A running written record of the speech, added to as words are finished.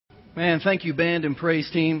Man, thank you, band and praise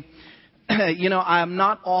team. I'm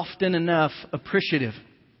not often enough appreciative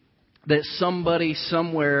that somebody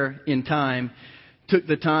somewhere in time took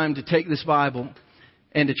the time to take this Bible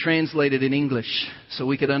and to translate it in English so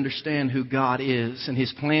we could understand who God is and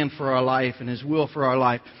His plan for our life and His will for our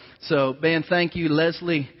life. So, band, thank you.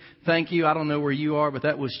 Leslie, thank you. I don't know where you are, but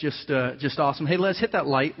that was just awesome. Hey, Les, hit that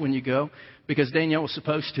light when you go, because Danielle was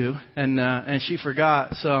supposed to, and she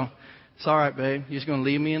forgot. So it's all right, babe. You're just going to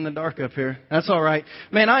leave me in the dark up here. That's all right.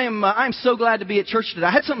 Man, I'm so glad to be at church today.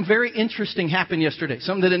 I had something very interesting happen yesterday,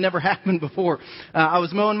 something that had never happened before. I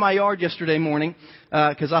was mowing my yard yesterday morning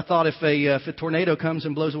because I thought if a tornado comes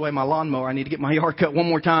and blows away my lawnmower, I need to get my yard cut one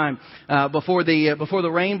more time before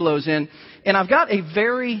the rain blows in. And I've got a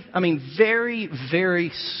very,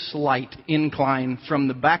 very slight incline from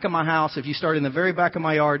the back of my house. If you start in the very back of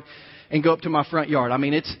my yard and go up to my front yard. I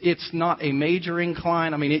mean, it's not a major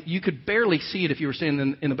incline. I mean, you could barely see it if you were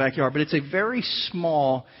standing in the backyard, but it's a very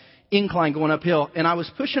small incline going uphill. And I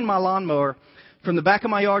was pushing my lawnmower from the back of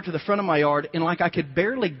my yard to the front of my yard, and I could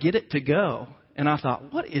barely get it to go. And I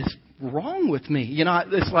thought, what is wrong with me?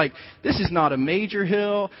 It's like, this is not a major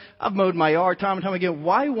hill. I've mowed my yard time and time again.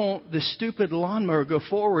 Why won't the stupid lawnmower go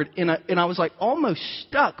forward? And I was like almost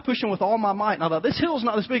stuck, pushing with all my might. And I thought, this hill's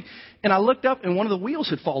not this big. And I looked up, and one of the wheels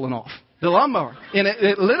had fallen off the lawnmower. And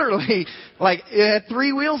it literally, it had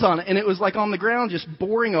 3 wheels on it. And it was like on the ground, just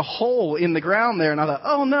boring a hole in the ground there. And I thought,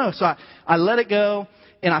 oh no. So I let it go.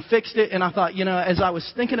 And I fixed it. And I thought, as I was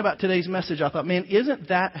thinking about today's message, I thought, man, isn't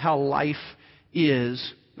that how life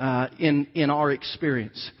is in our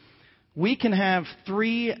experience? We can have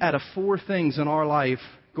 3 out of 4 things in our life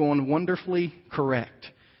going wonderfully correct.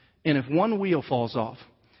 And if one wheel falls off,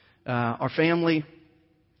 our family,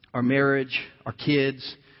 our marriage, our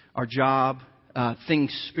kids, our job,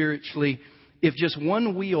 things spiritually, if just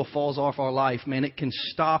one wheel falls off our life, man, it can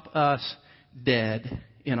stop us dead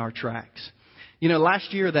in our tracks.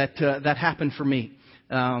 Last year that happened for me.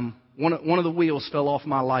 One of the wheels fell off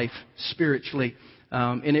my life spiritually.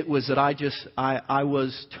 And it was that I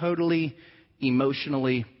was totally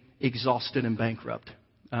emotionally exhausted and bankrupt.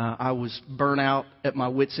 I was burnt out at my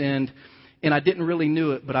wit's end, and I didn't really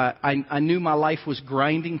knew it, but I knew my life was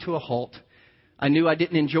grinding to a halt. I knew I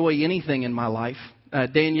didn't enjoy anything in my life.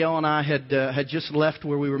 Danielle and I had just left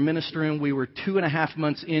where we were ministering. We were 2.5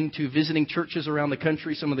 months into visiting churches around the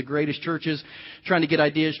country, some of the greatest churches, trying to get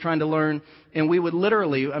ideas, trying to learn. And we would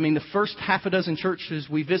literally, the first half a dozen churches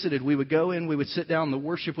we visited, we would go in, we would sit down, the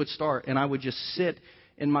worship would start, and I would just sit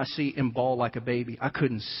in my seat and bawl like a baby. I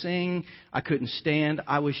couldn't sing. I couldn't stand.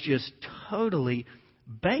 I was just totally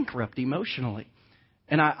bankrupt emotionally.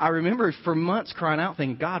 And I remember for months crying out,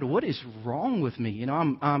 thinking, God, what is wrong with me?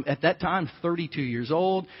 I'm at that time 32 years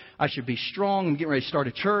old. I should be strong. I'm getting ready to start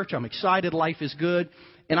a church. I'm excited. Life is good.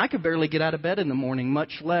 And I could barely get out of bed in the morning,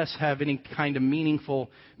 much less have any kind of meaningful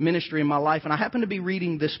ministry in my life. And I happen to be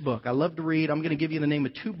reading this book. I love to read. I'm going to give you the name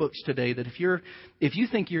of 2 books today that if you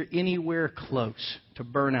think you're anywhere close to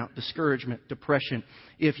burnout, discouragement, depression,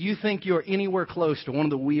 if you think you're anywhere close to one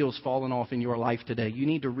of the wheels falling off in your life today, you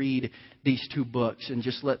need to read these 2 books and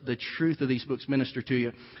just let the truth of these books minister to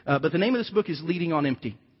you. But the name of this book is Leading on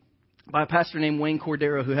Empty, by a pastor named Wayne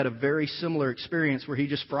Cordero, who had a very similar experience where he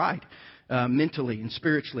just fried mentally and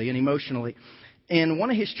spiritually and emotionally. And one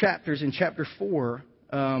of his chapters, in chapter 4,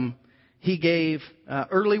 he gave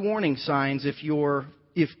early warning signs if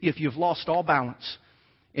you've lost all balance,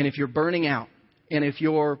 and if you're burning out, and if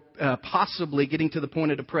you're possibly getting to the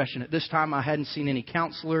point of depression. At this time, I hadn't seen any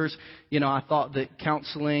counselors. I thought that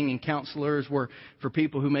counseling and counselors were for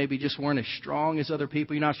people who maybe just weren't as strong as other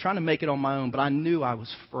people. I was trying to make it on my own, but I knew I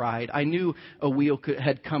was fried. I knew a wheel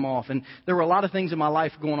had come off. And there were a lot of things in my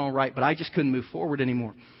life going on right, but I just couldn't move forward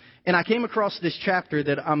anymore. And I came across this chapter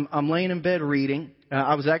that I'm laying in bed reading.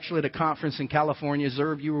 I was actually at a conference in California.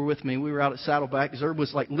 Zerb, you were with me. We were out at Saddleback. Zerb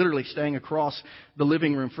was literally staying across the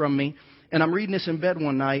living room from me. And I'm reading this in bed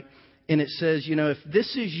one night, and it says, if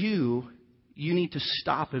this is you, you need to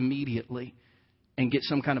stop immediately and get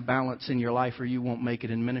some kind of balance in your life or you won't make it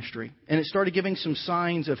in ministry. And it started giving some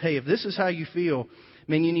signs of, hey, if this is how you feel,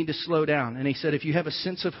 man, you need to slow down. And he said, if you have a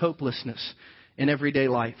sense of hopelessness in everyday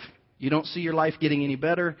life, you don't see your life getting any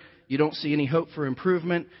better, you don't see any hope for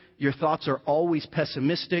improvement, your thoughts are always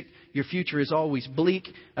pessimistic, your future is always bleak,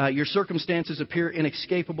 your circumstances appear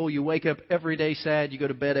inescapable, you wake up every day sad, you go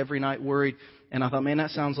to bed every night worried. And I thought, man,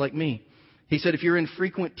 that sounds like me. He said, if you're in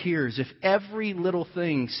frequent tears, if every little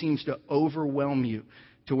thing seems to overwhelm you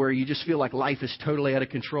to where you just feel like life is totally out of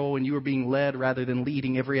control and you are being led rather than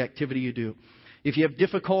leading every activity you do. If you have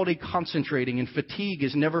difficulty concentrating and fatigue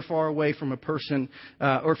is never far away from a person,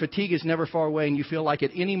 or fatigue is never far away and you feel like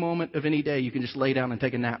at any moment of any day you can just lay down and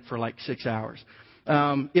take a nap for like 6 hours.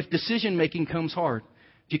 If decision making comes hard,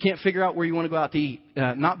 if you can't figure out where you want to go out to eat,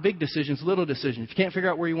 not big decisions, little decisions. If you can't figure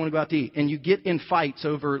out where you want to go out to eat and you get in fights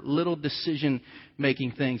over little decision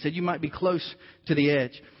making things, that you might be close to the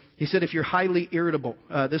edge. He said, if you're highly irritable,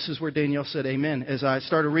 this is where Danielle said amen as I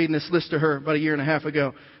started reading this list to her about 1.5 years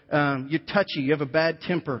ago. You're touchy. You have a bad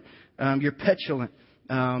temper. You're petulant.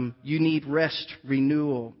 You need rest,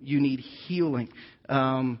 renewal. You need healing.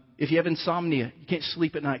 If you have insomnia, you can't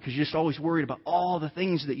sleep at night because you're just always worried about all the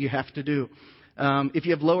things that you have to do. If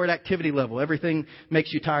you have lowered activity level, everything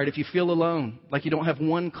makes you tired. If you feel alone, like you don't have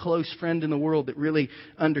one close friend in the world that really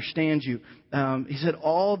understands you. He said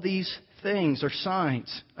all these things are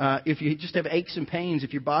signs. If you just have aches and pains,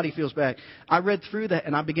 if your body feels bad. I read through that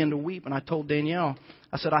and I began to weep and I told Danielle,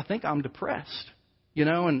 I said, I think I'm depressed. You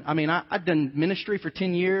know, and I mean, I'd done ministry for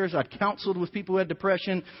 10 years. I'd counseled with people who had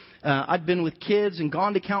depression. I'd been with kids and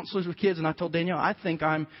gone to counselors with kids. And I told Danielle, I think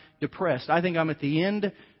I'm depressed. I think I'm at the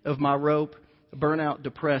end of my rope, burnout,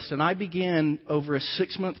 depressed. And I began over a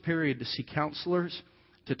 6-month period to see counselors,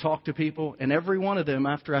 to talk to people. And every one of them,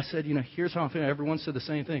 after I said, you know, here's how I'm feeling, everyone said the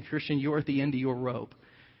same thing. Christian, you're at the end of your rope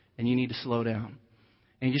and you need to slow down.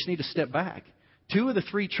 And you just need to step back. 2 of the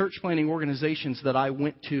 3 church planting organizations that I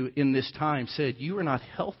went to in this time said, you are not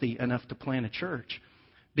healthy enough to plant a church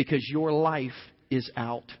because your life is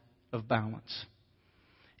out of balance.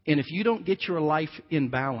 And if you don't get your life in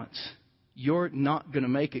balance, you're not going to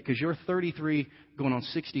make it because you're 33 going on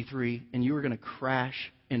 63 and you are going to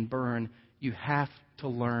crash and burn. You have to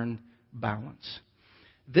learn balance.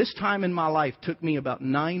 This time in my life took me about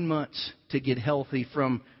 9 months to get healthy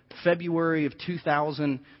from February of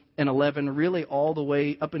 2011, really all the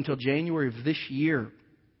way up until January of this year.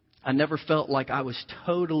 I never felt like I was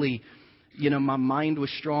totally, my mind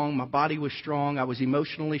was strong, my body was strong, I was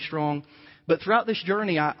emotionally strong. But throughout this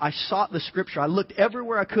journey, I sought the Scripture. I looked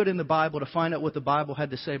everywhere I could in the Bible to find out what the Bible had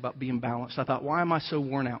to say about being balanced. I thought, why am I so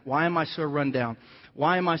worn out? Why am I so run down?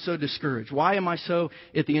 Why am I so discouraged? Why am I so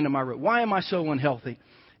at the end of my rope? Why am I so unhealthy?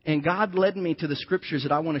 And God led me to the Scriptures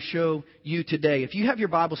that I want to show you today. If you have your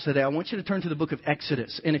Bibles today, I want you to turn to the book of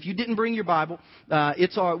Exodus. And if you didn't bring your Bible,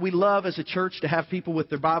 we love as a church to have people with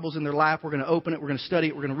their Bibles in their lap. We're going to open it. We're going to study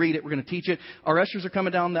it. We're going to read it. We're going to teach it. Our ushers are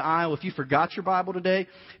coming down the aisle. If you forgot your Bible today,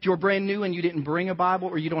 if you're brand new and you didn't bring a Bible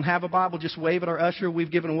or you don't have a Bible, just wave at our usher. We've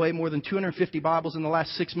given away more than 250 Bibles in the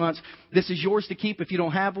last 6 months. This is yours to keep if you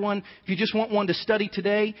don't have one. If you just want one to study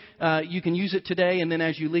today, you can use it today. And then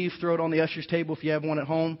as you leave, throw it on the usher's table if you have one at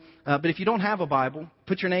home. But if you don't have a Bible,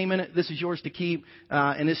 put your name in it. This is yours to keep.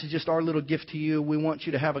 And this is just our little gift to you. We want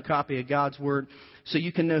you to have a copy of God's Word so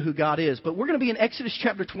you can know who God is. But we're going to be in Exodus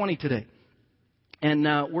chapter 20 today. And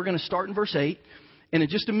we're going to start in verse 8. And in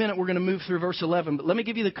just a minute, we're going to move through verse 11. But let me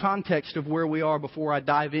give you the context of where we are before I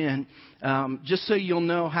dive in, just so you'll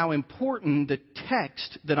know how important the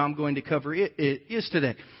text that I'm going to cover is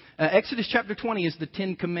today. Exodus chapter 20 is the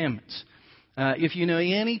 10 Commandments. If you know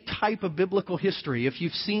any type of biblical history, if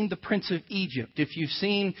you've seen The Prince of Egypt, if you've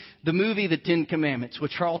seen the movie The 10 Commandments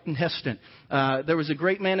with Charlton Heston, there was a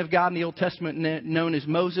great man of God in the Old Testament known as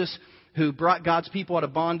Moses who brought God's people out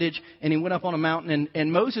of bondage, and he went up on a mountain,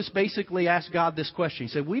 and Moses basically asked God this question.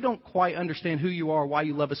 He said, we don't quite understand who you are, why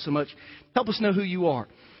you love us so much. Help us know who you are.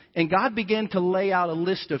 And God began to lay out a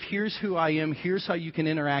list of here's who I am, here's how you can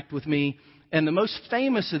interact with me. And the most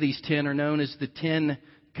famous of these 10 are known as the 10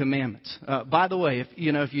 Commandments. By the way,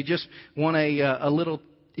 if you just want a little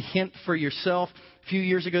hint for yourself, a few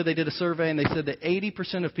years ago they did a survey and they said that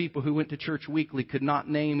 80% of people who went to church weekly could not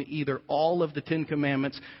name either all of the 10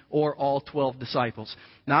 Commandments or all 12 disciples.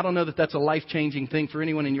 Now, I don't know that that's a life-changing thing for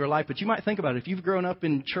anyone in your life, but you might think about it. If you've grown up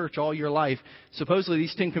in church all your life, supposedly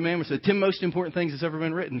these 10 Commandments are the 10 most important things that's ever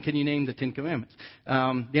been written. Can you name the 10 Commandments?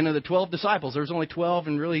 The 12 disciples, there was only 12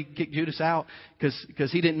 and really kicked Judas out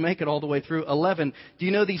because he didn't make it all the way through. 11. Do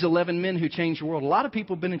you know these 11 men who changed the world? A lot of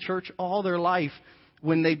people have been in church all their life.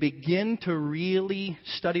 When they begin to really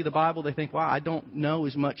study the Bible, they think, wow, I don't know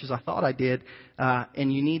as much as I thought I did.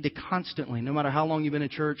 And you need to constantly, no matter how long you've been in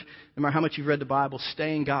church, no matter how much you've read the Bible,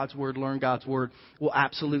 stay in God's Word, learn God's Word will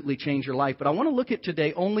absolutely change your life. But I want to look at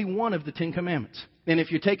today only one of the 10 Commandments. And if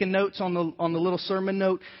you're taking notes on the little sermon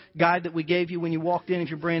note guide that we gave you when you walked in, if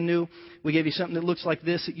you're brand new, we gave you something that looks like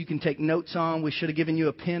this that you can take notes on. We should have given you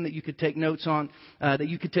a pen that you could take notes on, that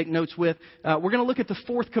you could take notes with. We're going to look at the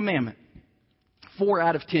 4th commandment. 4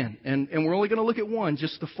 out of 10. And we're only going to look at one,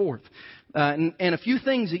 just the 4th. And a few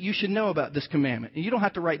things that you should know about this commandment. And you don't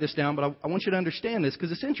have to write this down, but I want you to understand this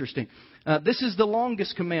because it's interesting. This is the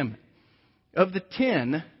longest commandment. Of the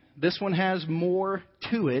 10, this one has more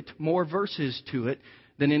to it, more verses to it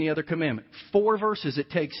than any other commandment. 4 verses it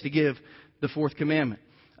takes to give the 4th commandment.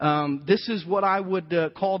 This is what I would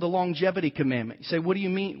call the longevity commandment. You say, what do you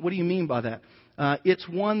mean? What do you mean by that? It's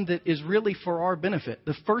one that is really for our benefit.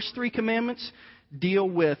 The first 3 commandments deal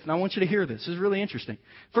with, and I want you to hear this. This is really interesting.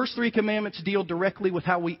 First 3 commandments deal directly with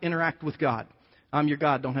how we interact with God. I'm your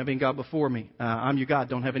God. Don't have any God before me. I'm your God.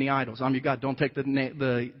 Don't have any idols. I'm your God. Don't take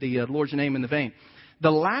the Lord's name in the vain.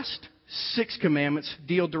 The last 6 commandments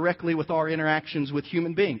deal directly with our interactions with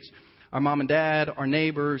human beings. Our mom and dad, our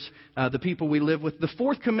neighbors, the people we live with. The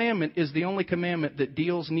 4th commandment is the only commandment that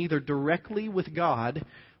deals neither directly with God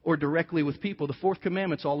or directly with people. The 4th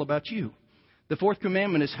commandment's all about you. The 4th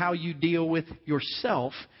commandment is how you deal with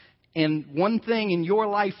yourself and one thing in your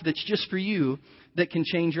life that's just for you that can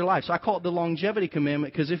change your life. So I call it the longevity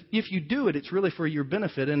commandment because if you do it, it's really for your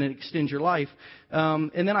benefit and it extends your life.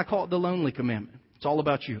 And then I call it the lonely commandment. It's all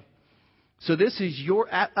about you. So this is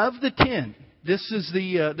of the 10, this is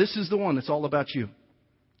the one that's all about you.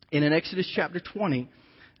 And in Exodus chapter 20,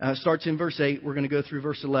 starts in verse 8. We're going to go through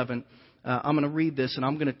verse 11. I'm going to read this and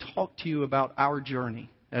I'm going to talk to you about our journey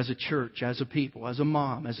as a church, as a people, as a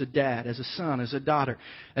mom, as a dad, as a son, as a daughter,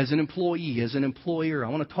 as an employee, as an employer. I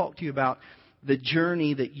want to talk to you about the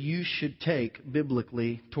journey that you should take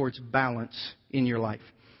biblically towards balance in your life.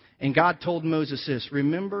 And God told Moses this,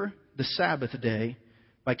 remember the Sabbath day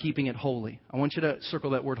by keeping it holy. I want you to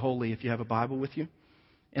circle that word holy if you have a Bible with you.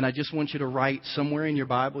 And I just want you to write somewhere in your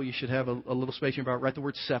Bible, you should have a little space in your Bible, write the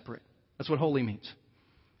word separate. That's what holy means.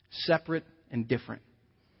 Separate and different.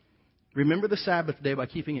 Remember the Sabbath day by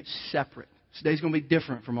keeping it separate. This day's going to be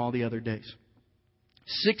different from all the other days.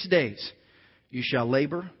 6 days you shall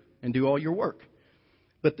labor and do all your work.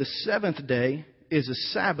 But the 7th day is a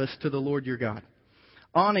Sabbath to the Lord your God.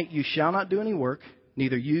 On it you shall not do any work,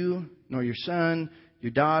 neither you nor your son,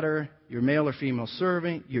 your daughter, your male or female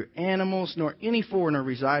servant, your animals, nor any foreigner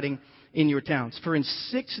residing in your towns. For in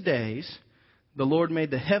 6 days the Lord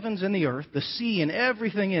made the heavens and the earth, the sea and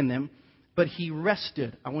everything in them, but He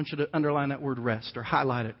rested. I want you to underline that word rest or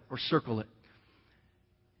highlight it or circle it.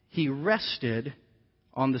 He rested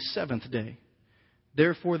on the 7th day.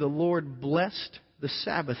 Therefore the Lord blessed the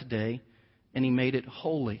Sabbath day and He made it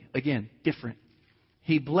holy. Again, different.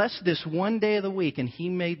 He blessed this one day of the week and He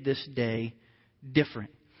made this day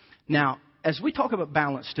different. Now, as we talk about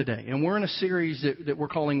balance today, and we're in a series that we're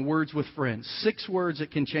calling Words with Friends, 6 words that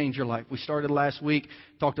can change your life. We started last week,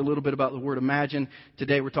 talked a little bit about the word imagine.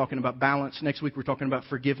 Today we're talking about balance. Next week we're talking about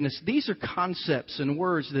forgiveness. These are concepts and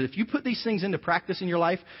words that if you put these things into practice in your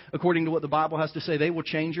life, according to what the Bible has to say, they will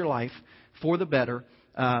change your life for the better,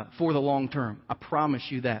 for the long term. I promise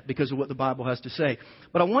you that because of what the Bible has to say.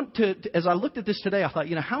 But I want to, as I looked at this today, I thought,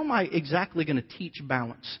 how am I exactly going to teach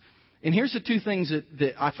balance? And here's the 2 things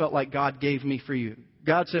that I felt like God gave me for you.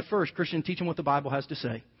 God said, first, Christian, teach them what the Bible has to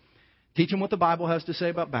say. Teach them what the Bible has to say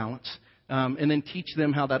about balance. And then teach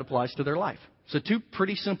them how that applies to their life. So 2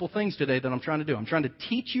 pretty simple things today that I'm trying to do. I'm trying to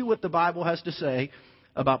teach you what the Bible has to say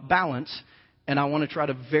about balance. And I want to try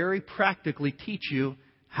to very practically teach you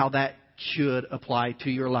how that should apply to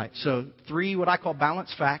your life. So 3 what I call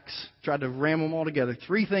balance facts. Tried to ram them all together.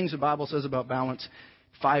 3 things the Bible says about balance.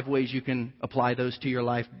 5 ways you can apply those to your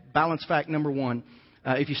life. Balance fact number 1.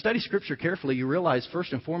 If you study Scripture carefully, you realize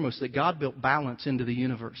first and foremost that God built balance into the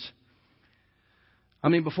universe. I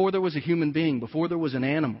mean, before there was a human being, before there was an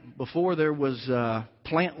animal, before there was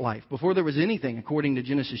plant life, before there was anything, according to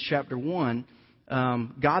Genesis chapter 1,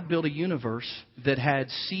 God built a universe that had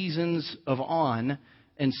seasons of on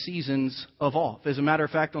and seasons of off. As a matter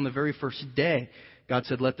of fact, on the very first day, God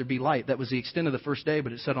said, let there be light. That was the extent of the first day,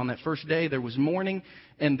 but it said on that first day there was morning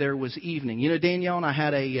and there was evening. Danielle and I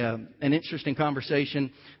had an interesting conversation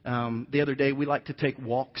the other day. We like to take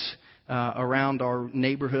walks around our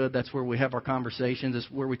neighborhood. That's where we have our conversations. It's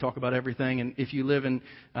where we talk about everything. And if you live in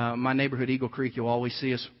my neighborhood, Eagle Creek, you'll always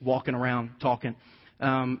see us walking around talking.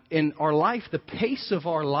 In our life, the pace of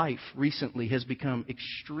our life recently has become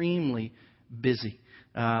extremely busy.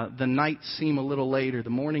 The nights seem a little later. The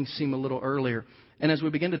mornings seem a little earlier. And as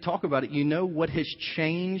we begin to talk about it, what has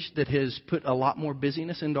changed that has put a lot more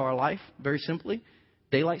busyness into our life? Very simply,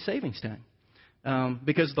 daylight savings time.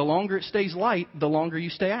 Because the longer it stays light, the longer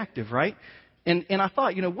you stay active, right? And I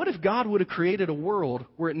thought, what if God would have created a world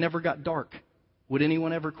where it never got dark? Would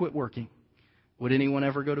anyone ever quit working? Would anyone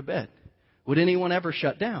ever go to bed? Would anyone ever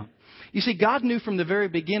shut down? You see, God knew from the very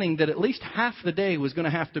beginning that at least half the day was going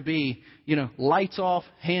to have to be, lights off,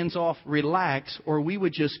 hands off, relax, or we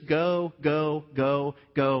would just go,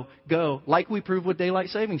 like we proved with daylight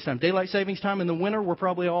savings time. Daylight savings time in the winter, we're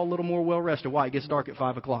probably all a little more well rested. Why? It gets dark at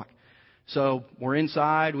 5 o'clock. So we're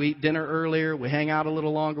inside, we eat dinner earlier, we hang out a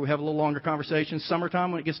little longer, we have a little longer conversation.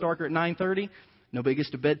 Summertime, when it gets darker at 9:30, nobody gets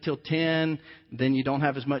to bed till 10. Then you don't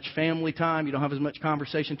have as much family time, you don't have as much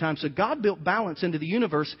conversation time. So God built balance into the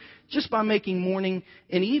universe just by making morning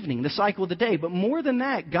and evening, the cycle of the day. But more than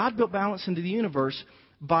that, God built balance into the universe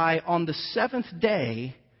by, on the seventh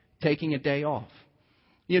day, taking a day off.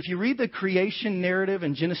 If you read the creation narrative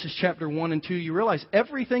in Genesis chapter 1 and 2, you realize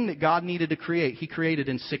everything that God needed to create, He created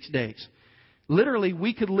in 6 days. Literally,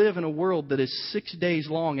 we could live in a world that is 6 days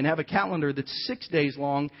long and have a calendar that's 6 days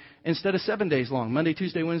long instead of 7 days long. Monday,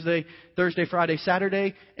 Tuesday, Wednesday, Thursday, Friday,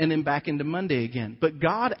 Saturday, and then back into Monday again. But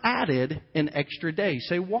God added an extra day. You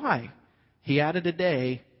say, why? He added a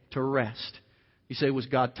day to rest. You say, was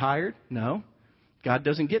God tired? No. God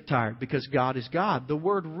doesn't get tired because God is God. The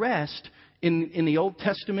word rest in the Old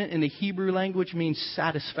Testament, in the Hebrew language, means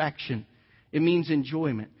satisfaction. It means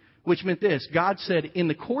enjoyment. Which meant this. God said, in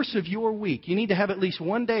the course of your week, you need to have at least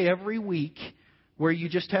one day every week where you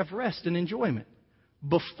just have rest and enjoyment.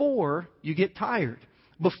 Before you get tired.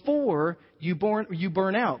 Before you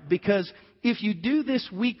burn out. Because if you do this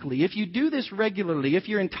weekly, if you do this regularly, if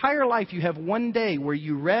your entire life you have one day where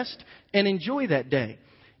you rest and enjoy that day,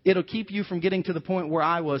 it'll keep you from getting to the point where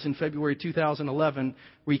I was in February 2011,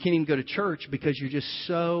 where you can't even go to church because you're just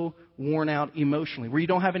so worn out emotionally, where you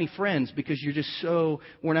don't have any friends because you're just so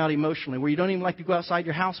worn out emotionally, where you don't even like to go outside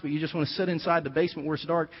your house, but you just want to sit inside the basement where it's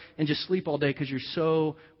dark and just sleep all day because you're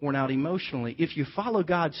so worn out emotionally. If you follow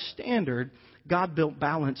God's standard, God built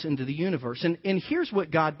balance into the universe. And here's what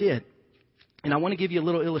God did. And I want to give you a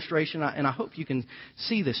little illustration, and I hope you can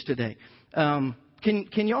see this today. Can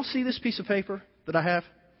y'all see this piece of paper that I have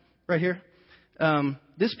right here?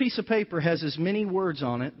 This piece of paper has as many words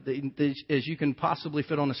on it as you can possibly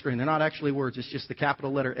fit on the screen. They're not actually words. It's just the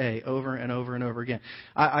capital letter A over and over and over again.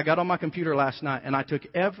 I got on my computer last night and I took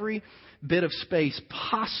every bit of space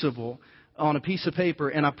possible on a piece of paper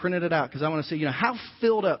and I printed it out because I want to see, how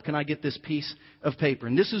filled up can I get this piece of paper?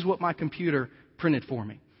 And this is what my computer printed for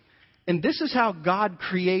me. And this is how God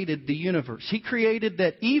created the universe. He created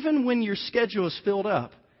that even when your schedule is filled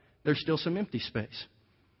up, there's still some empty space.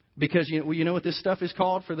 Because you know what this stuff is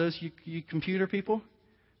called for those you computer people?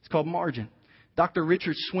 It's called margin. Dr.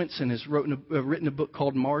 Richard Swenson has written a book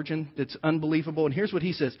called Margin that's unbelievable. And here's what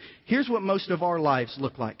he says. Here's what most of our lives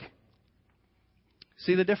look like.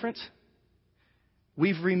 See the difference?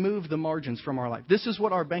 We've removed the margins from our life. This is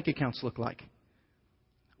what our bank accounts look like.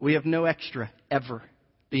 We have no extra ever.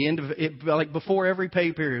 The end of it, like before every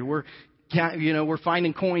pay period, we're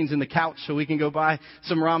finding coins in the couch so we can go buy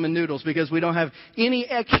some ramen noodles because we don't have any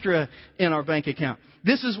extra in our bank account.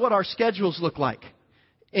 This is what our schedules look like.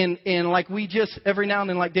 And like we just, every now and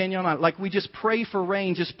then, like Danielle and I, like we just pray for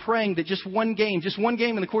rain, just praying that just one game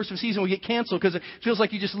in the course of a season will get canceled because it feels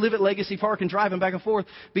like you just live at Legacy Park and driving back and forth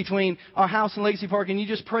between our house and Legacy Park and you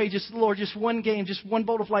just pray, just Lord, just one game, just one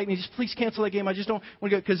bolt of lightning, just please cancel that game. I just don't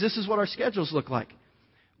want to go because this is what our schedules look like.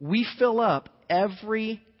 We fill up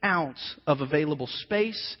every ounce of available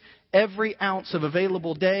space, every ounce of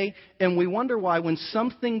available day, and we wonder why when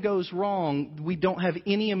something goes wrong, we don't have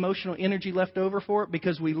any emotional energy left over for it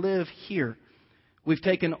because we live here. We've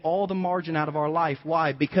taken all the margin out of our life.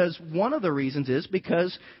 Why? Because one of the reasons is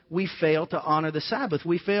because we fail to honor the Sabbath.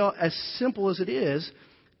 We fail, as simple as it is,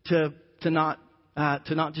 to not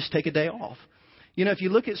just take a day off. If you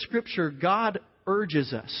look at Scripture, God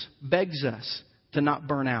urges us, begs us to not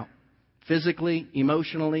burn out. Physically,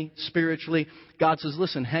 emotionally, spiritually. God says,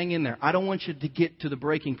 listen, hang in there. I don't want you to get to the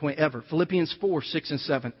breaking point ever. Philippians 4, 6 and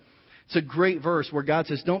 7. It's a great verse where God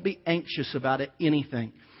says, don't be anxious about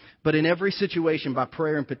anything. But in every situation, by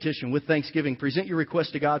prayer and petition, with thanksgiving, present your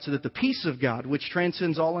request to God so that the peace of God, which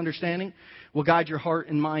transcends all understanding, will guide your heart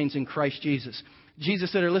and minds in Christ Jesus.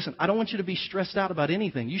 Jesus said, listen, I don't want you to be stressed out about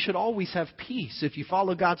anything. You should always have peace. If you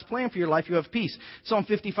follow God's plan for your life, you have peace. Psalm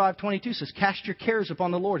 55:22 says, cast your cares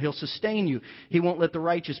upon the Lord. He'll sustain you. He won't let the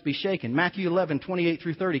righteous be shaken. Matthew 11:28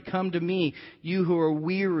 through 30, come to me, you who are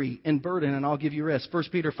weary and burdened, and I'll give you rest. 1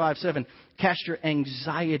 Peter 5:7, cast your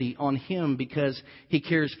anxiety on Him because He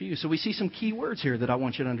cares for you. So we see some key words here that I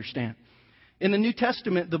want you to understand. In the New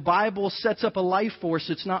Testament, the Bible sets up a life force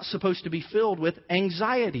that's not supposed to be filled with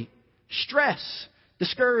anxiety, stress,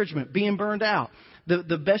 discouragement, being burned out.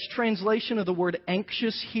 The best translation of the word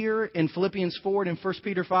anxious here in Philippians 4 and in 1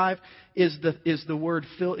 Peter 5 is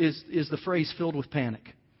the phrase filled with panic.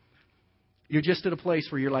 You're just at a place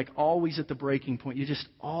where you're like always at the breaking point. You're just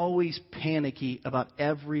always panicky about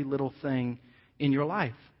every little thing in your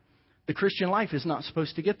life. The Christian life is not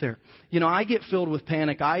supposed to get there. I get filled with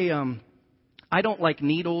panic. I don't like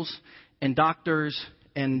needles and doctors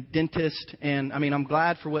and dentists. And I mean, I'm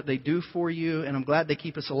glad for what they do for you, and I'm glad they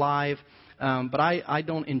keep us alive. But I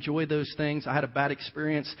don't enjoy those things. I had a bad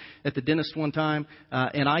experience at the dentist one time,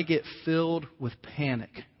 and I get filled with panic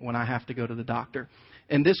when I have to go to the doctor.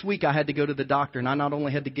 And this week I had to go to the doctor, and I not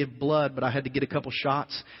only had to give blood, but I had to get a couple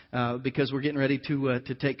shots because we're getting ready to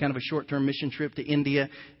take kind of a short-term mission trip to India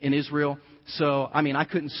and Israel. So, I mean, I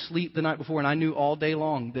couldn't sleep the night before, and I knew all day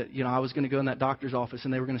long that, I was going to go in that doctor's office,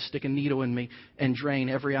 and they were going to stick a needle in me and drain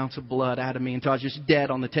every ounce of blood out of me until I was just dead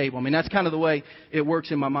on the table. I mean, that's kind of the way it works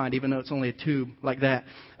in my mind, even though it's only a tube like that.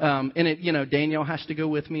 And Danielle has to go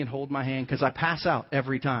with me and hold my hand because I pass out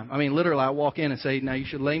every time. I mean, literally, I walk in and say, now you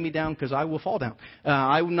should lay me down because I will fall down.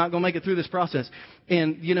 I'm not going to make it through this process.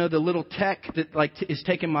 And, the little tech that is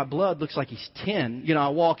taking my blood looks like he's 10. I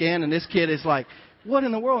walk in and this kid is like, what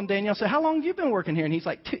in the world? And Danielle said, how long have you been working here? And he's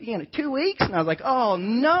like, 2 weeks? And I was like, oh,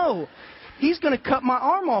 no. He's going to cut my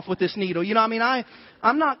arm off with this needle.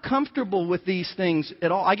 I'm not comfortable with these things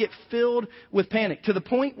at all. I get filled with panic to the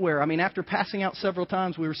point where, after passing out several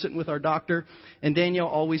times, we were sitting with our doctor, and Danielle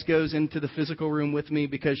always goes into the physical room with me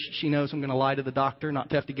because she knows I'm going to lie to the doctor, not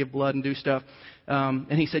to have to give blood and do stuff.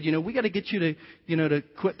 And he said, we got to get you to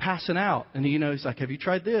quit passing out. And, he's like, have you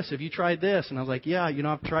tried this? Have you tried this? And I was like, yeah,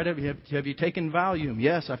 I've tried it. Have you taken Valium?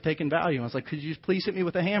 Yes, I've taken Valium. I was like, could you please hit me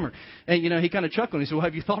with a hammer? And, he kind of chuckled. He said, well,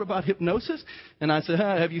 have you thought about hypnosis? And I said,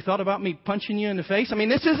 have you thought about me punching you in the face?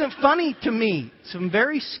 This isn't funny to me. So I'm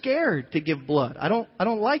very scared to give blood. I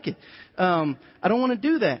don't like it. I don't want to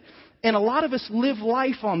do that. And a lot of us live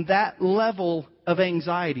life on that level of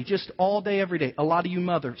anxiety, just all day, every day. A lot of you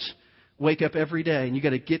mothers wake up every day and you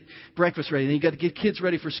got to get breakfast ready, and you got to get kids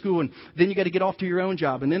ready for school, and then you got to get off to your own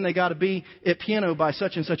job, and then they got to be at piano by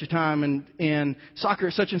such and such a time, and soccer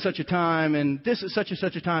at such and such a time, and this at such and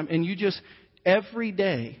such a time, and every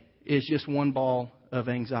day is just one ball of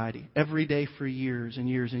anxiety. Every day for years and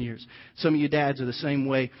years and years. Some of you dads are the same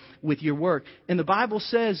way with your work. And the Bible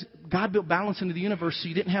says God built balance into the universe so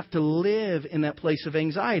you didn't have to live in that place of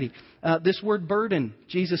anxiety. This word burden,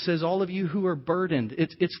 Jesus says, all of you who are burdened,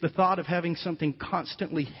 it's the thought of having something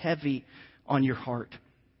constantly heavy on your heart.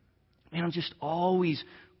 Man, I'm just always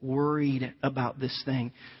worried about this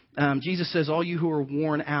thing. Jesus says, all you who are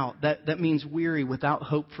worn out, that means weary without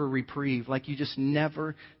hope for reprieve. Like you just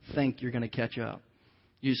never think you're going to catch up.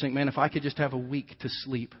 You just think, man, if I could just have a week to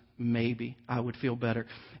sleep, maybe I would feel better.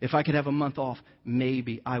 If I could have a month off,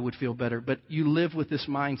 maybe I would feel better. But you live with this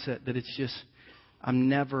mindset that it's just, I'm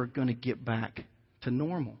never going to get back to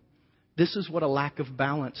normal. This is what a lack of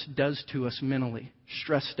balance does to us mentally.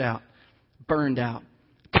 Stressed out, burned out,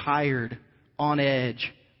 tired, on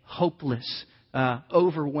edge, hopeless,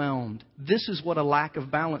 overwhelmed. This is what a lack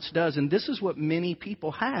of balance does. And this is what many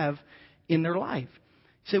people have in their life.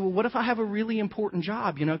 You say, well, what if I have a really important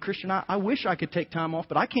job? Christian, I wish I could take time off,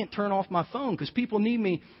 but I can't turn off my phone because people need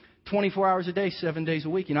me 24 hours a day, 7 days a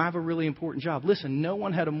week. I have a really important job. Listen, no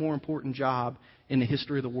one had a more important job in the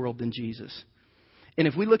history of the world than Jesus. And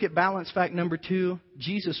if we look at balance fact number 2,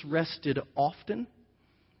 Jesus rested often,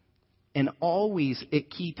 and always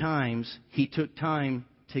at key times, he took time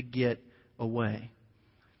to get away.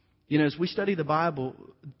 As we study the Bible,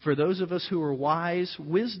 for those of us who are wise,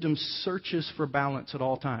 wisdom searches for balance at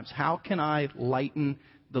all times. How can I lighten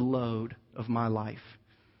the load of my life?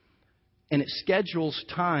 And it schedules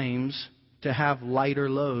times to have lighter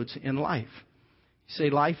loads in life. You say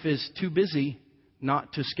life is too busy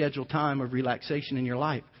not to schedule time of relaxation in your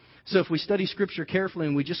life. So if we study Scripture carefully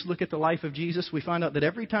and we just look at the life of Jesus, we find out that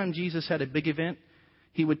every time Jesus had a big event,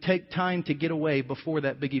 he would take time to get away before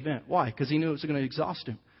that big event. Why? Because he knew it was going to exhaust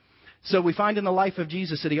him. So we find in the life of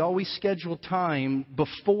Jesus that he always scheduled time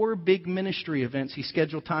before big ministry events. He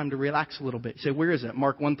scheduled time to relax a little bit. You say, where is it?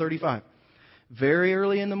 Mark 1:35. Very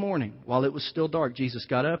early in the morning, while it was still dark, Jesus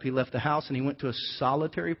got up, he left the house, and he went to a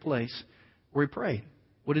solitary place where he prayed.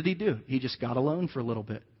 What did he do? He just got alone for a little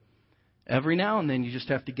bit. Every now and then, you just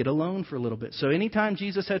have to get alone for a little bit. So anytime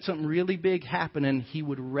Jesus had something really big happening, he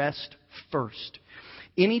would rest first.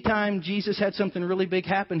 Anytime Jesus had something really big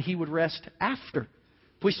happen, he would rest after.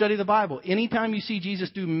 If we study the Bible, anytime you see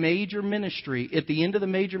Jesus do major ministry, at the end of the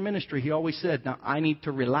major ministry, he always said, now I need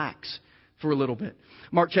to relax for a little bit.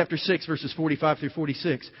 Mark chapter 6, verses 45 through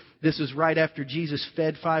 46. This is right after Jesus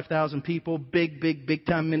fed 5,000 people. Big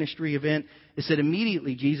time ministry event. It said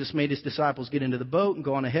immediately Jesus made his disciples get into the boat and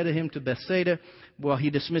go on ahead of him to Bethsaida. While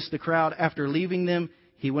he dismissed the crowd, after leaving them,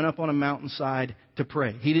 he went up on a mountainside to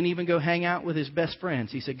pray. He didn't even go hang out with his best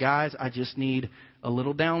friends. He said, guys, I just need a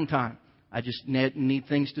little downtime. I just need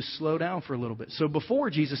things to slow down for a little bit. So before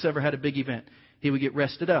Jesus ever had a big event, he would get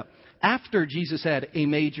rested up. After Jesus had a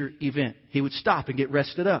major event, he would stop and get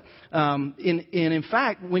rested up. In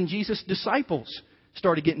fact, when Jesus' disciples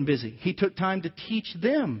started getting busy, he took time to teach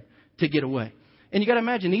them to get away. And you got to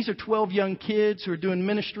imagine, these are 12 young kids who are doing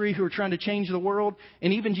ministry, who are trying to change the world.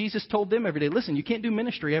 And even Jesus told them every day, listen, you can't do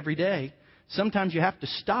ministry every day. Sometimes you have to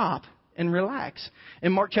stop and relax.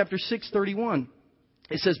 In Mark chapter 6:31,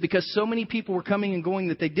 it says, because so many people were coming and going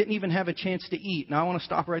that they didn't even have a chance to eat. Now, I want to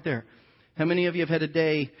stop right there. How many of you have had a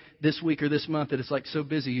day this week or this month that it's like so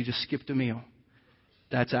busy you just skipped a meal?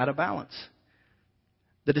 That's out of balance.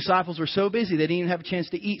 The disciples were so busy they didn't even have a chance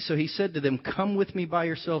to eat. So he said to them, come with me by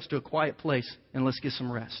yourselves to a quiet place and let's get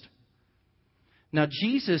some rest. Now,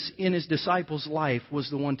 Jesus in his disciples' life was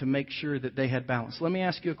the one to make sure that they had balance. Let me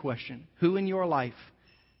ask you a question. Who in your life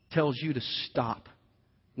tells you to stop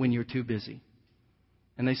when you're too busy?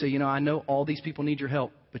 And they say, I know all these people need your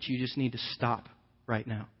help, but you just need to stop right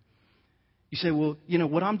now. You say, well,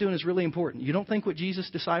 what I'm doing is really important. You don't think what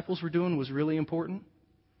Jesus' disciples were doing was really important?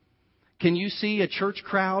 Can you see a church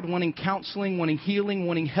crowd wanting counseling, wanting healing,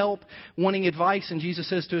 wanting help, wanting advice? And Jesus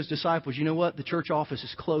says to his disciples, you know what? The church office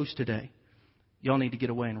is closed today. Y'all need to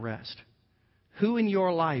get away and rest. Who in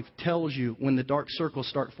your life tells you when the dark circles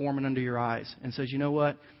start forming under your eyes and says, you know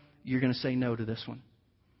what? You're going to say no to this one.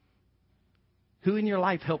 Who in your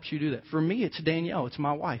life helps you do that? For me, it's Danielle. It's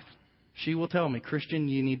my wife. She will tell me, Christian,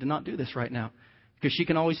 you need to not do this right now. Because she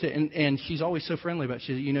can always say, and she's always so friendly about it.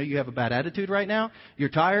 She says, you have a bad attitude right now. You're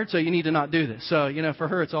tired, so you need to not do this. So, for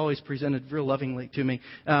her, it's always presented real lovingly to me.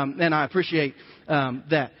 And I appreciate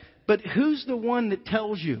that. But who's the one that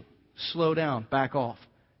tells you, slow down, back off,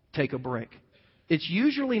 take a break? It's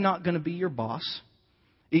usually not going to be your boss.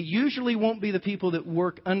 It usually won't be the people that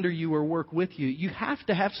work under you or work with you. You have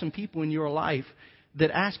to have some people in your life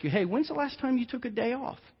that ask you, hey, when's the last time you took a day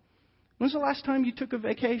off? When's the last time you took a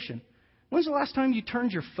vacation? When's the last time you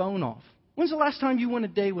turned your phone off? When's the last time you went a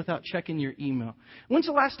day without checking your email? When's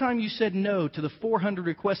the last time you said no to the 400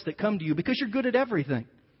 requests that come to you because you're good at everything?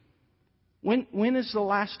 When is the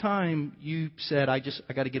last time you said, I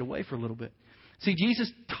got to get away for a little bit? See, Jesus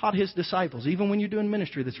taught his disciples, even when you're doing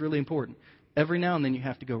ministry, that's really important. Every now and then you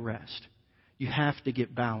have to go rest. You have to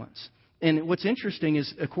get balance. And what's interesting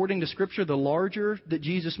is, according to Scripture, the larger that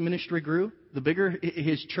Jesus' ministry grew, the bigger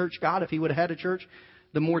his church got. If he would have had a church,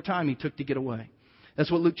 the more time he took to get away.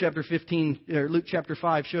 That's what Luke chapter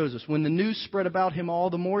 5 shows us. When the news spread about him all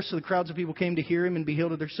the more, so the crowds of people came to hear him and be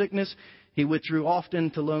healed of their sickness, he withdrew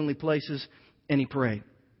often to lonely places and he prayed.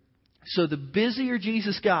 So the busier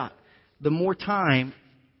Jesus got, the more time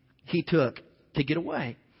he took to get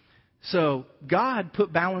away. So God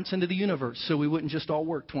put balance into the universe so we wouldn't just all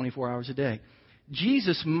work 24 hours a day.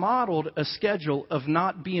 Jesus modeled a schedule of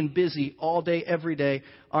not being busy all day, every day,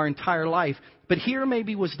 our entire life. But here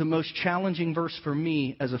maybe was the most challenging verse for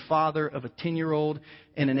me as a father of a 10-year-old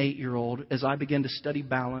and an 8-year-old as I began to study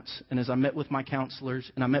balance and as I met with my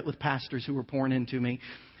counselors and I met with pastors who were pouring into me.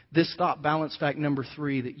 This thought, balance fact number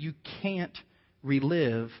 3, that you can't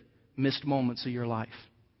relive missed moments of your life.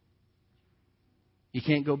 You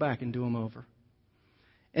can't go back and do them over.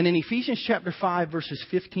 And in Ephesians chapter 5, verses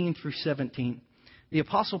 15 through 17, the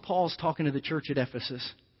Apostle Paul is talking to the church at Ephesus.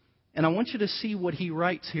 And I want you to see what he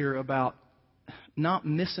writes here about not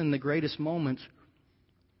missing the greatest moments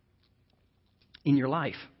in your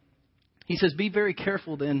life. He says, be very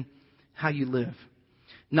careful then how you live.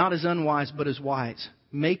 Not as unwise, but as wise.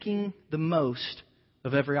 Making the most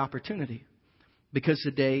of every opportunity. Because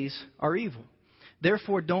the days are evil.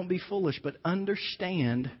 Therefore, don't be foolish, but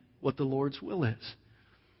understand what the Lord's will is.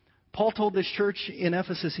 Paul told this church in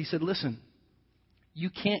Ephesus, he said, listen,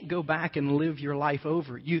 you can't go back and live your life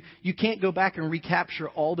over. You can't go back and recapture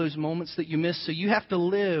all those moments that you missed. So you have to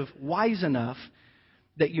live wise enough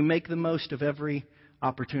that you make the most of every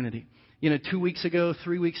opportunity. 2 weeks ago,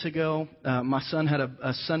 3 weeks ago, my son had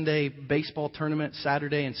a Sunday baseball tournament,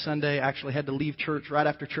 Saturday and Sunday. I actually had to leave church right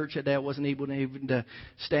after church that day. I wasn't able to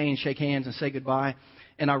stay and shake hands and say goodbye.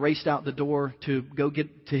 And I raced out the door to go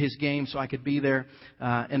get to his game so I could be there.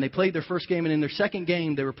 And they played their first game. And in their second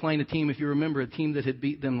game, they were playing a team, if you remember, a team that had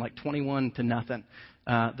beat them like 21-0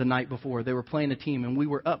 the night before. They were playing a team, and we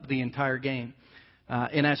were up the entire game.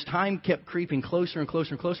 And as time kept creeping closer and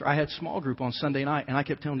closer and closer, I had small group on Sunday night, and I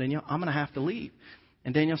kept telling Danielle, I'm going to have to leave.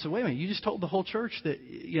 And Danielle said, wait a minute, you just told the whole church that,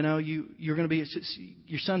 you're going to be at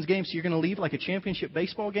your son's game, so you're going to leave like a championship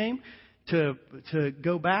baseball game to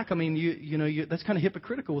go back? I mean, that's kind of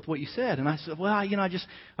hypocritical with what you said. And I said, well, I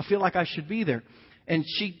feel like I should be there. And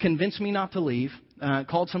she convinced me not to leave,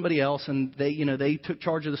 called somebody else, and they took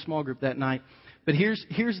charge of the small group that night. But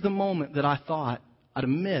here's the moment that I thought I'd have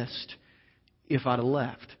missed if I'd have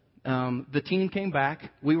left. The team came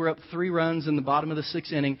back. We were up 3 runs in the bottom of the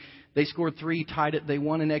 6th inning. They scored 3, tied it. They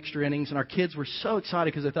won in extra innings, and our kids were so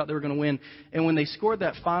excited because they thought they were going to win. And when they scored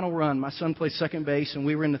that final run, my son plays second base, and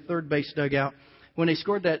we were in the third base dugout. When they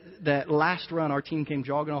scored that last run, our team came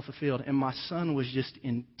jogging off the field, and my son was just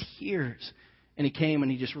in tears. And he came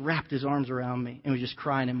and he just wrapped his arms around me and was just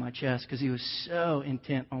crying in my chest because he was so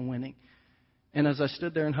intent on winning. And as I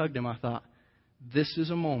stood there and hugged him, I thought, this is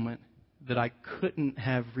a moment that I couldn't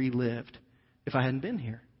have relived if I hadn't been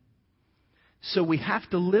here. So we have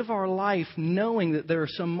to live our life knowing that there are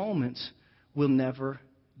some moments we'll never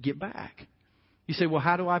get back. You say, well,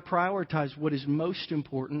 how do I prioritize what is most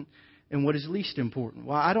important and what is least important?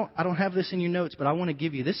 Well, I don't have this in your notes, but I want to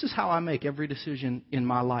give you. This is how I make every decision in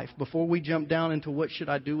my life. Before we jump down into what should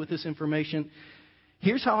I do with this information,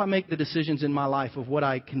 here's how I make the decisions in my life of what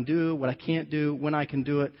I can do, what I can't do, when I can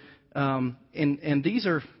do it. And these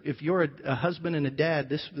are, if you're a husband and a dad,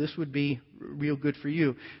 this would be real good for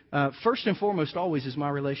you. First and foremost, always is my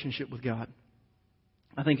relationship with God.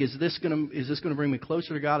 I think, is this going to bring me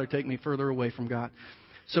closer to God or take me further away from God?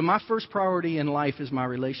 So my first priority in life is my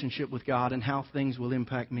relationship with God and how things will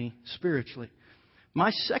impact me spiritually.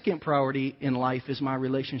 My second priority in life is my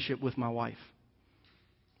relationship with my wife.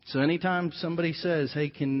 So anytime somebody says, hey,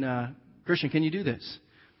 Christian, can you do this?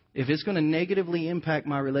 If it's going to negatively impact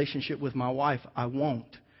my relationship with my wife, I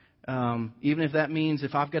won't. Even if that means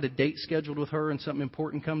if I've got a date scheduled with her and something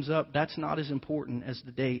important comes up, that's not as important as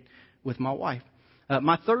the date with my wife.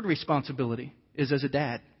 My third responsibility is as a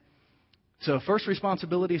dad. So first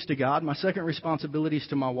responsibility is to God. My second responsibility is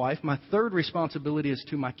to my wife. My third responsibility is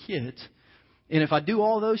to my kids. And if I do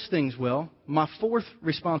all those things well, my fourth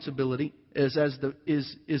responsibility is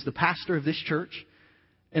the pastor of this church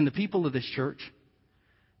and the people of this church.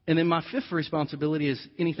 And then my fifth responsibility is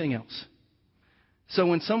anything else. So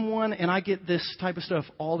when someone, and I get this type of stuff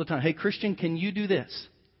all the time, hey, Christian, can you do this?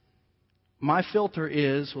 My filter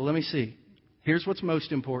is, well, let me see. Here's what's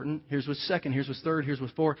most important. Here's what's second. Here's what's third. Here's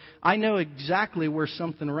what's fourth. I know exactly where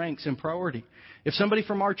something ranks in priority. If somebody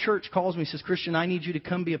from our church calls me and says, Christian, I need you to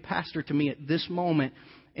come be a pastor to me at this moment,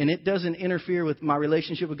 and it doesn't interfere with my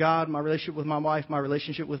relationship with God, my relationship with my wife, my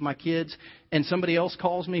relationship with my kids, and somebody else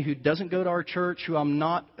calls me who doesn't go to our church, who I'm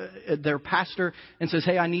not their pastor, and says,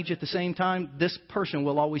 hey, I need you at the same time, this person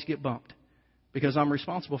will always get bumped. Because I'm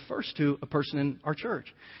responsible first to a person in our church.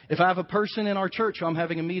 If I have a person in our church who I'm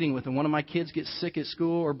having a meeting with and one of my kids gets sick at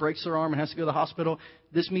school or breaks their arm and has to go to the hospital,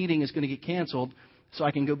 this meeting is going to get canceled so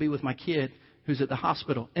I can go be with my kid who's at the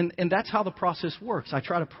hospital. And that's how the process works. I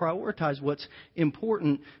try to prioritize what's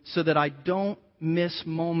important so that I don't miss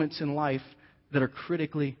moments in life that are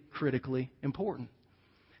critically, critically important.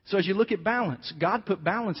 So as you look at balance, God put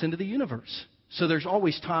balance into the universe. So there's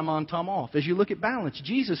always time on, time off. As you look at balance,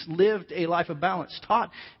 Jesus lived a life of balance, taught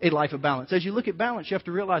a life of balance. As you look at balance, you have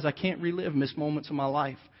to realize I can't relive missed moments of my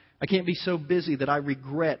life. I can't be so busy that I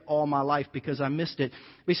regret all my life because I missed it.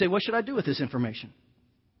 We say, what should I do with this information?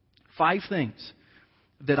 5 things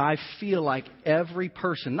that I feel like every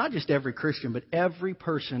person, not just every Christian, but every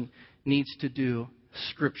person needs to do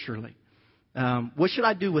scripturally. What should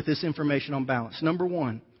I do with this information on balance? Number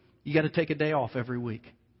 1, you got to take a day off every week.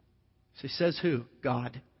 So he says who?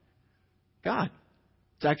 God. God.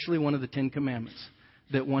 It's actually one of the 10 commandments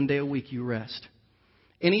that one day a week you rest.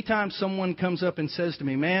 Anytime someone comes up and says to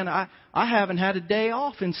me, man, I haven't had a day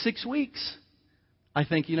off in 6 weeks. I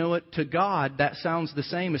think, you know what? To God, that sounds the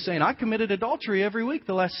same as saying, I committed adultery every week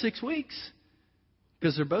the last 6 weeks.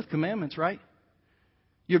 Because they're both commandments, right?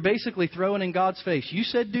 You're basically throwing in God's face. You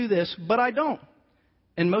said do this, but I don't.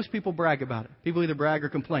 And most people brag about it. People either brag or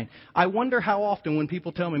complain. I wonder how often when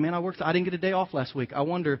people tell me, man, I didn't get a day off last week. I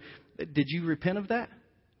wonder, did you repent of that?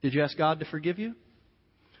 Did you ask God to forgive you?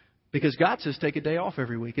 Because God says take a day off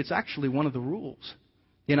every week. It's actually one of the rules.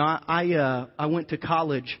 You know, I went to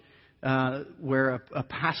college where a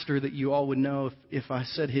pastor that you all would know if I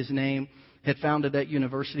said his name had founded that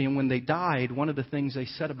university. And when they died, one of the things they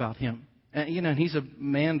said about him, and he's a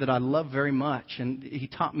man that I love very much, and he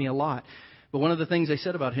taught me a lot. But one of the things they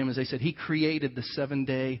said about him is they said he created the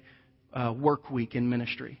 7-day work week in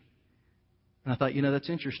ministry. And I thought, that's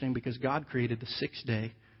interesting because God created the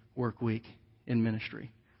 6-day work week in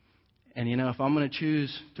ministry. And, if I'm going to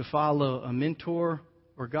choose to follow a mentor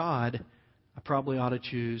or God, I probably ought to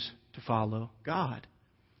choose to follow God.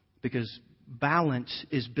 Because balance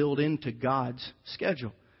is built into God's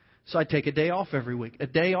schedule. So I take a day off every week. A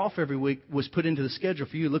day off every week was put into the schedule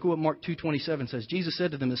for you. Look at what Mark 2:27 says. Jesus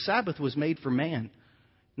said to them, the Sabbath was made for man,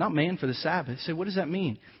 not man for the Sabbath. Say, what does that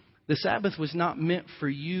mean? The Sabbath was not meant for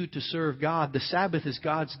you to serve God. The Sabbath is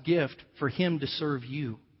God's gift for Him to serve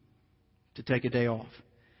you, to take a day off.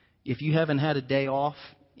 If you haven't had a day off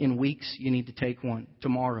in weeks, you need to take one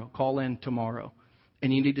tomorrow. Call in tomorrow.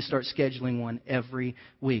 And you need to start scheduling one every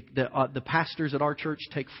week. The pastors at our church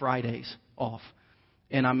take Fridays off.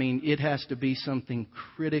 And I mean, it has to be something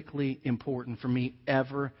critically important for me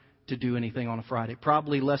ever to do anything on a Friday.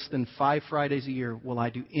 Probably less than 5 Fridays a year will I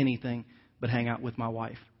do anything but hang out with my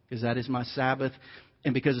wife. Because that is my Sabbath.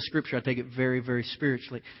 And because of Scripture, I take it very, very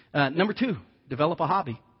spiritually. Number 2, develop a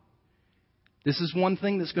hobby. This is one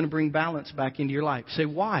thing that's going to bring balance back into your life. Say,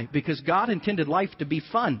 why? Because God intended life to be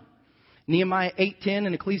fun. Nehemiah 8:10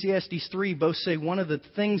 and Ecclesiastes 3 both say one of the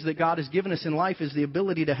things that God has given us in life is the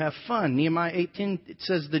ability to have fun. Nehemiah 8:10, it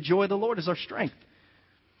says, the joy of the Lord is our strength.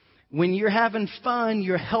 When you're having fun,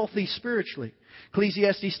 you're healthy spiritually.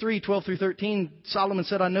 Ecclesiastes 3:12 through 13, Solomon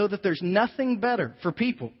said, I know that there's nothing better for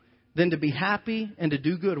people than to be happy and to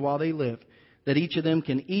do good while they live, that each of them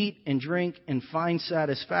can eat and drink and find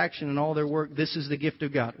satisfaction in all their work. This is the gift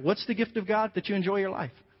of God. What's the gift of God? That you enjoy your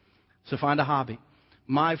life. So find a hobby.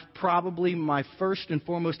 Probably my first and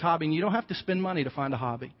foremost hobby, and you don't have to spend money to find a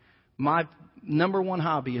hobby. My number one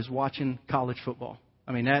hobby is watching college football.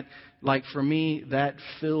 I mean, for me, that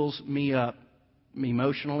fills me up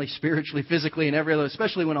emotionally, spiritually, physically, and every other,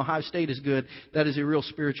 especially when Ohio State is good. That is a real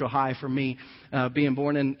spiritual high for me, being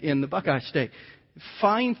born in the Buckeye State.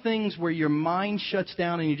 Find things where your mind shuts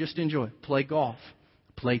down and you just enjoy it. Play golf,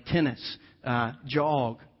 play tennis,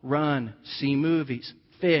 jog, run, see movies,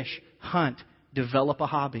 fish, hunt. Develop a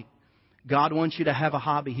hobby. God wants you to have a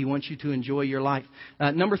hobby. He wants you to enjoy your life.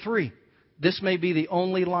 Number 3, this may be the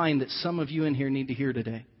only line that some of you in here need to hear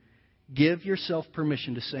today. Give yourself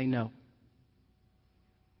permission to say no.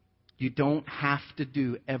 You don't have to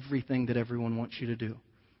do everything that everyone wants you to do.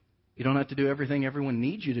 You don't have to do everything everyone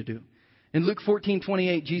needs you to do. In Luke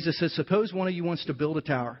 14:28, Jesus says, suppose one of you wants to build a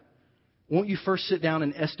tower. Won't you first sit down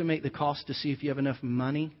and estimate the cost to see if you have enough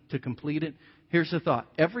money to complete it? Here's the thought.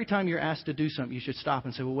 Every time you're asked to do something, you should stop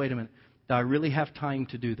and say, well, wait a minute. Do I really have time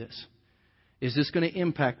to do this? Is this going to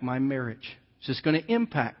impact my marriage? Is this going to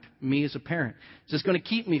impact me as a parent? Is this going to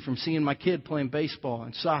keep me from seeing my kid playing baseball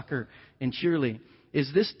and soccer and cheerleading? Is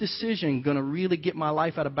this decision going to really get my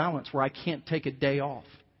life out of balance where I can't take a day off?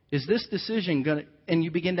 Is this decision going to... And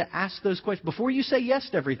you begin to ask those questions before you say yes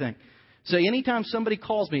to everything. So anytime somebody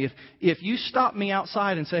calls me, if you stop me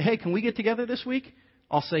outside and say, hey, can we get together this week?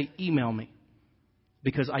 I'll say, email me.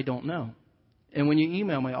 Because I don't know. And when you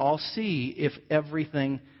email me, I'll see if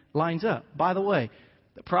everything lines up. By the way,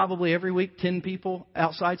 probably every week 10 people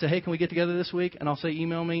outside say, hey, can we get together this week? And I'll say,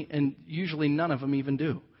 email me. And usually none of them even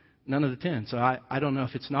do. None of the 10. So I don't know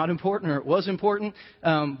if it's not important or it was important.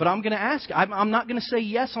 But I'm going to ask. I'm not going to say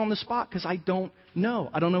yes on the spot because I don't know.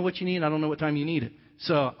 I don't know what you need. I don't know what time you need it.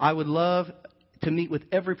 So I would love to meet with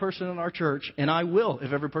every person in our church. And I will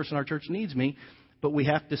if every person in our church needs me. But we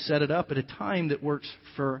have to set it up at a time that works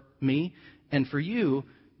for me and for you,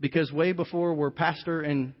 because way before we're pastor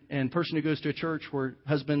and person who goes to a church, we're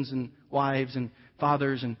husbands and wives and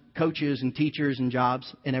fathers and coaches and teachers and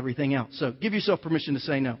jobs and everything else. So give yourself permission to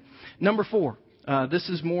say no. Number 4, this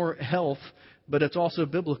is more health, but it's also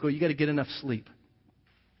biblical. You got to get enough sleep.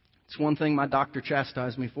 It's one thing my doctor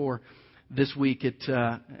chastised me for this week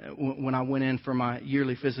when I went in for my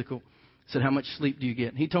yearly physical. Said, how much sleep do you get?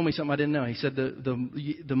 And he told me something I didn't know. He said,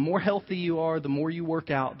 the more healthy you are, the more you work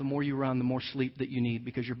out, the more you run, the more sleep that you need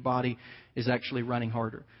because your body is actually running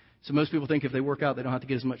harder. So most people think if they work out, they don't have to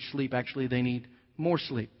get as much sleep. Actually, they need more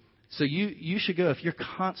sleep. So you should go. If you're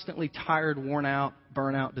constantly tired, worn out,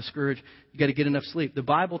 burnout, discouraged, you got to get enough sleep. The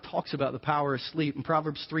Bible talks about the power of sleep. In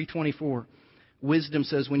Proverbs 3:24, wisdom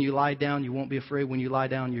says, when you lie down, you won't be afraid. When you lie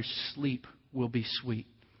down, your sleep will be sweet.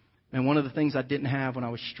 And one of the things I didn't have when I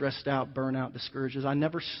was stressed out, burnt out, discouraged is I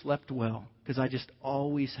never slept well because I just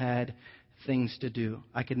always had things to do.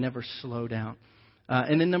 I could never slow down.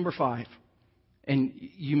 And then number 5, and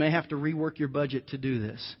you may have to rework your budget to do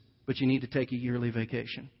this, but you need to take a yearly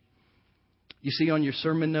vacation. You see on your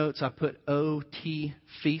sermon notes, I put OT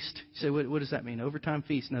feast. You say, what does that mean? Overtime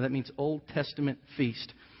feast. Now that means Old Testament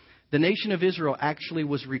feast. The nation of Israel actually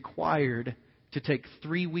was required to take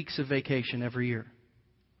 3 weeks of vacation every year.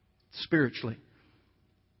 Spiritually.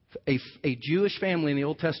 A Jewish family in the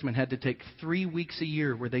Old Testament had to take 3 weeks a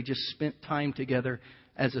year where they just spent time together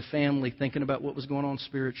as a family, thinking about what was going on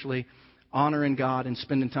spiritually, honoring God, and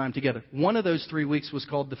spending time together. One of those 3 weeks was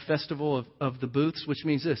called the Festival of the Booths, which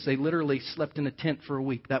means this. They literally slept in a tent for a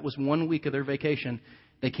week. That was 1 week of their vacation.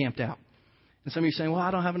 They camped out. And some of you are saying, well,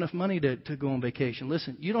 I don't have enough money to go on vacation.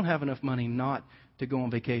 Listen, you don't have enough money not to go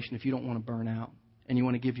on vacation if you don't want to burn out. And you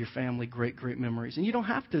want to give your family great, great memories. And you don't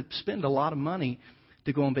have to spend a lot of money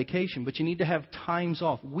to go on vacation, but you need to have times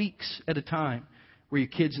off, weeks at a time, where your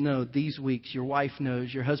kids know these weeks, your wife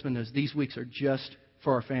knows, your husband knows, these weeks are just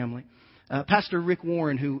for our family. Pastor Rick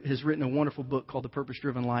Warren, who has written a wonderful book called The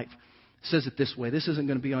Purpose-Driven Life, says it this way. This isn't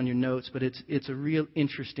going to be on your notes, but it's a real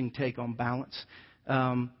interesting take on balance.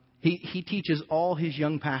 He teaches all his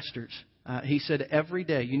young pastors. He said every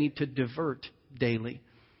day you need to divert daily.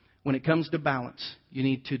 When it comes to balance, you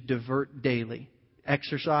need to divert daily.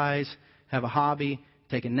 Exercise, have a hobby,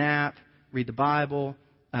 take a nap, read the Bible,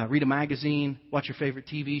 read a magazine, watch your favorite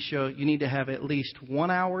TV show. You need to have at least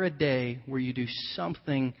 1 hour a day where you do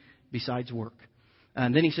something besides work.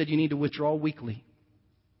 And then he said you need to withdraw weekly,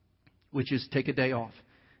 which is take a day off.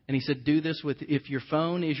 And he said do this with, if your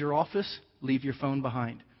phone is your office, leave your phone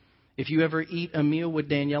behind. If you ever eat a meal with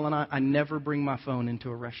Danielle and I never bring my phone into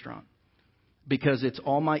a restaurant. Because it's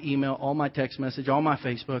all my email, all my text message, all my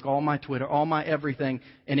Facebook, all my Twitter, all my everything,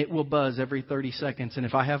 and it will buzz every 30 seconds. And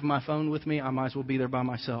if I have my phone with me, I might as well be there by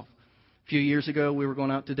myself. A few years ago, we were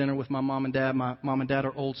going out to dinner with my mom and dad. My mom and dad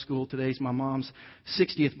are old school. Today's my mom's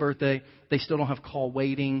 60th birthday. They still don't have call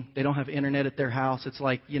waiting. They don't have internet at their house. It's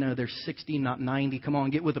like, they're 60, not 90. Come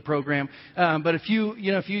on, get with the program. But a few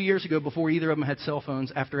years ago, before either of them had cell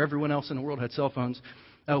phones, after everyone else in the world had cell phones,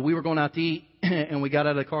 we were going out to eat, and we got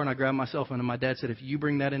out of the car, and I grabbed my cell phone, and my dad said, if you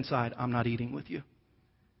bring that inside, I'm not eating with you.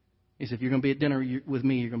 He said, if you're going to be at dinner with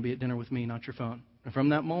me, you're going to be at dinner with me, not your phone. And from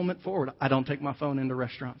that moment forward, I don't take my phone into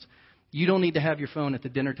restaurants. You don't need to have your phone at the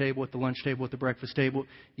dinner table, at the lunch table, at the breakfast table.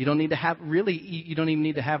 You don't need to have, really, you don't even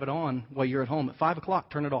need to have it on while you're at home. At 5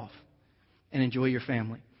 o'clock, turn it off and enjoy your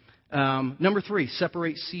family. Number 3,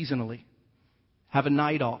 separate seasonally. Have a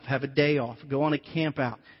night off, have a day off, go on a camp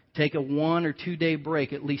out. Take a 1 or 2 day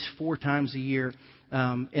break at least 4 times a year.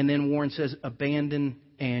 And then Warren says, abandon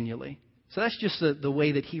annually. So that's just the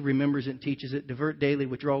way that he remembers it and teaches it. Divert daily,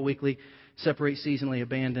 withdraw weekly, separate seasonally,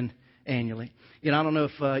 abandon annually. I don't know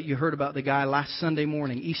if you heard about the guy last Sunday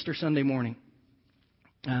morning, Easter Sunday morning.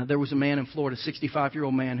 There was a man in Florida, a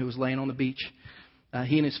 65-year-old man who was laying on the beach.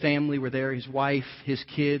 He and his family were there, his wife, his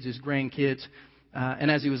kids, his grandkids. And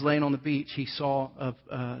as he was laying on the beach, he saw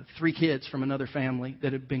 3 kids from another family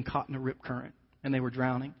that had been caught in a rip current, and they were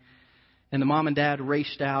drowning. And the mom and dad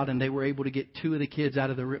raced out, and they were able to get 2 of the kids out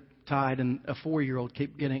of the rip tide, and a 4-year-old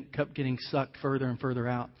kept getting sucked further and further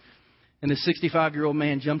out. And the 65-year-old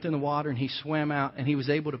man jumped in the water, and he swam out, and he was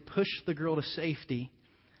able to push the girl to safety,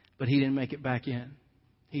 but he didn't make it back in.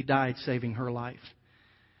 He died saving her life.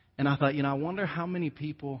 And I thought, I wonder how many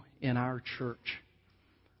people in our church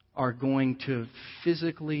are going to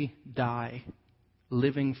physically die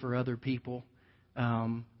living for other people,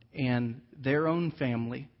 and their own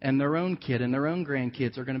family and their own kid and their own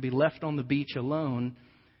grandkids are going to be left on the beach alone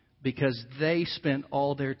because they spent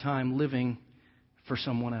all their time living for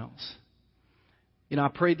someone else. I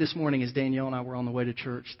prayed this morning as Danielle and I were on the way to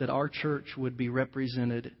church that our church would be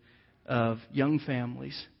represented of young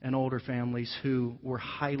families and older families who were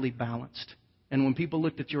highly balanced. And when people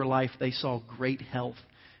looked at your life, they saw great health,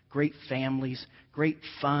 great families, great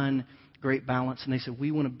fun, great balance. And they said, we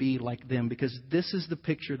want to be like them because this is the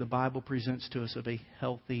picture the Bible presents to us of a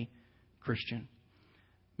healthy Christian.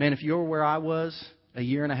 Man, if you're where I was a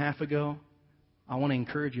year and a half ago, I want to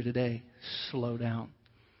encourage you today, slow down.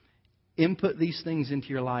 Input these things into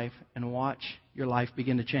your life and watch your life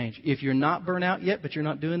begin to change. If you're not burnt out yet, but you're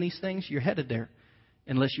not doing these things, you're headed there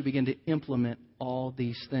unless you begin to implement all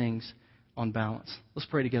these things on balance. Let's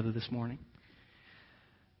pray together this morning.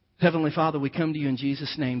 Heavenly Father, we come to you in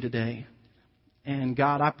Jesus' name today. And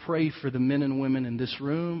God, I pray for the men and women in this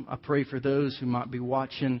room. I pray for those who might be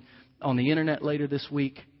watching on the internet later this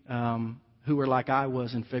week, who are like I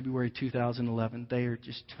was in February 2011. They are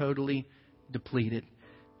just totally depleted.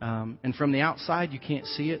 And from the outside, you can't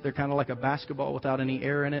see it. They're kind of like a basketball without any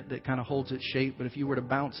air in it that kind of holds its shape. But if you were to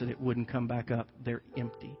bounce it, it wouldn't come back up. They're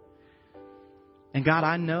empty. And God,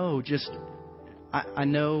 I know I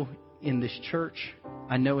know in this church,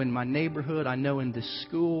 I know in my neighborhood, I know in this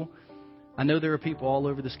school, I know there are people all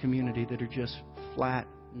over this community that are just flat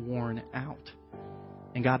worn out.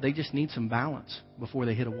 And God, they just need some balance before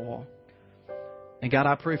they hit a wall. And God,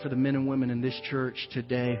 I pray for the men and women in this church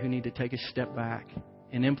today who need to take a step back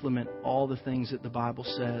and implement all the things that the Bible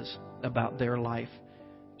says about their life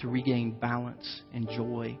to regain balance and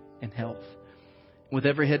joy and health. With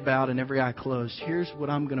every head bowed and every eye closed, here's what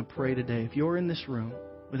I'm going to pray today. If you're in this room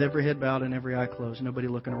with every head bowed and every eye closed, nobody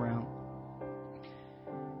looking around,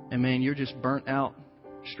 and man, you're just burnt out,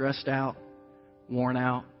 stressed out, worn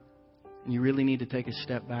out, and you really need to take a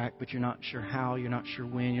step back, but you're not sure how, you're not sure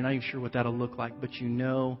when, you're not even sure what that'll look like, but you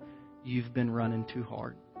know you've been running too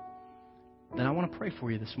hard, then I want to pray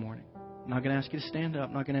for you this morning. I'm not going to ask you to stand up.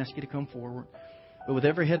 I'm not going to ask you to come forward. But with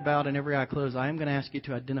every head bowed and every eye closed, I am going to ask you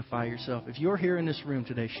to identify yourself. If you're here in this room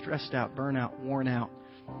today, stressed out, burnt out, worn out,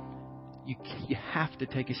 you have to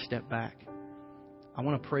take a step back. I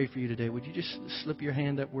want to pray for you today. Would you just slip your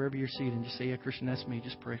hand up wherever you're seated and just say, yeah, Christian, that's me.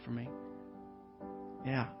 Just pray for me.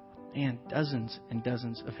 Yeah. And dozens and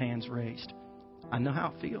dozens of hands raised. I know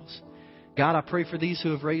how it feels. God, I pray for these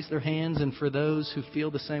who have raised their hands and for those who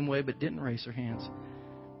feel the same way but didn't raise their hands,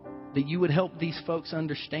 that you would help these folks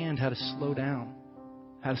understand how to slow down,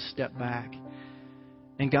 how to step back.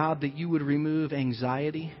 And God, that you would remove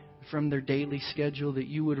anxiety from their daily schedule, that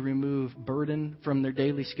you would remove burden from their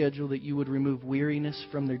daily schedule, that you would remove weariness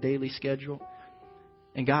from their daily schedule.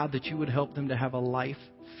 And God, that you would help them to have a life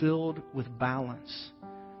filled with balance.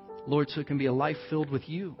 Lord, so it can be a life filled with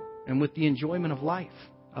you and with the enjoyment of life.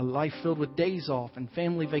 A life filled with days off and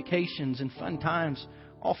family vacations and fun times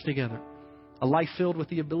off together. A life filled with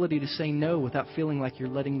the ability to say no without feeling like you're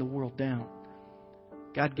letting the world down.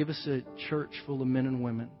 God, give us a church full of men and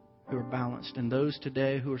women who are balanced. And those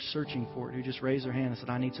today who are searching for it, who just raised their hand and said,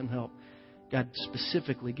 I need some help. God,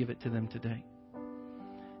 specifically give it to them today.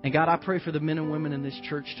 And God, I pray for the men and women in this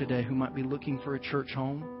church today who might be looking for a church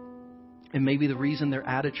home. And maybe the reason they're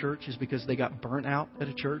at a church is because they got burnt out at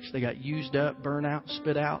a church. They got used up, burnt out,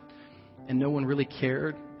 spit out. And no one really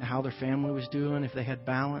cared how their family was doing, if they had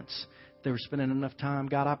balance, if they were spending enough time.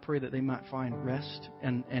 God, I pray that they might find rest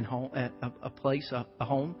and home at a place, a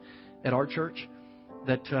home at our church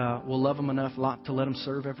that will love them enough to let them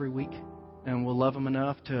serve every week. And will love them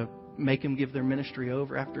enough to make them give their ministry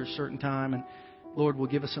over after a certain time. And Lord, will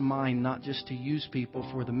give us a mind not just to use people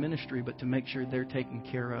for the ministry, but to make sure they're taken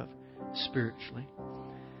care of spiritually.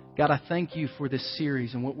 God, I thank you for this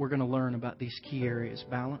series and what we're going to learn about these key areas: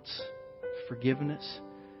 balance, forgiveness,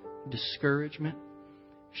 discouragement,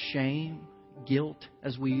 shame, guilt.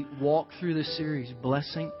 As we walk through this series,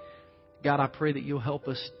 blessing, God, I pray that you'll help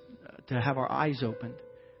us to have our eyes opened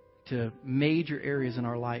to major areas in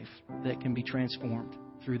our life that can be transformed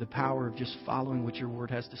through the power of just following what your word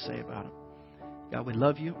has to say about them. God, we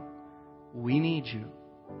love you. We need you.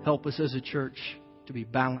 Help us as a church to be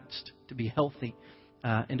balanced, to be healthy,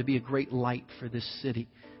 and to be a great light for this city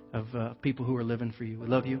of people who are living for you. We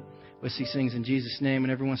love you. We'll see things in Jesus' name.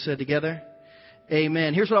 And everyone said together,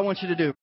 amen. Here's what I want you to do.